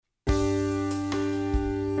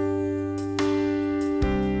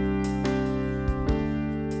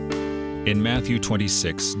In Matthew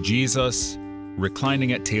 26, Jesus,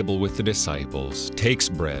 reclining at table with the disciples, takes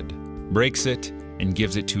bread, breaks it, and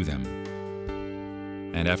gives it to them.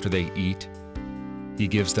 And after they eat, he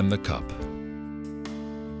gives them the cup.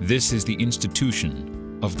 This is the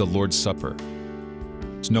institution of the Lord's Supper.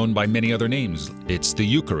 It's known by many other names. It's the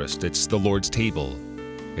Eucharist, it's the Lord's table,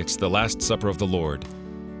 it's the Last Supper of the Lord.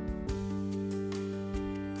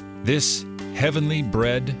 This heavenly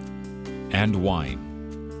bread and wine,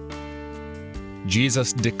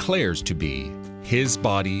 Jesus declares to be his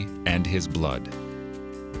body and his blood.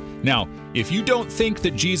 Now, if you don't think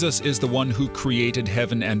that Jesus is the one who created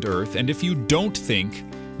heaven and earth, and if you don't think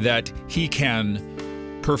that he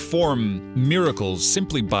can perform miracles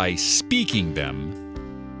simply by speaking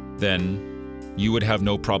them, then you would have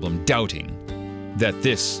no problem doubting that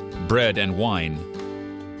this bread and wine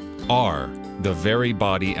are the very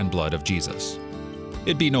body and blood of Jesus.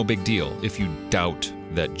 It'd be no big deal if you doubt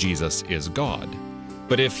that Jesus is God.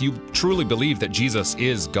 But if you truly believe that Jesus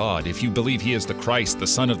is God, if you believe he is the Christ, the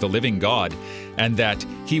Son of the living God, and that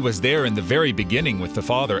he was there in the very beginning with the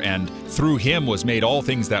Father, and through him was made all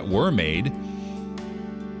things that were made,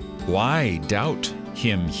 why doubt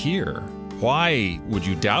him here? Why would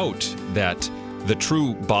you doubt that the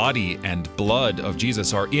true body and blood of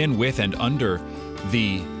Jesus are in, with, and under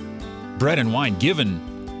the bread and wine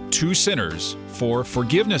given to sinners for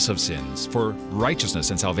forgiveness of sins, for righteousness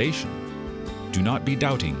and salvation? Do not be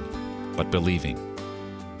doubting, but believing.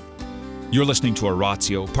 You're listening to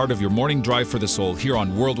Oratio, part of your morning drive for the soul here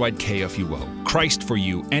on Worldwide KFUO. Christ for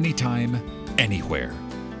you, anytime, anywhere.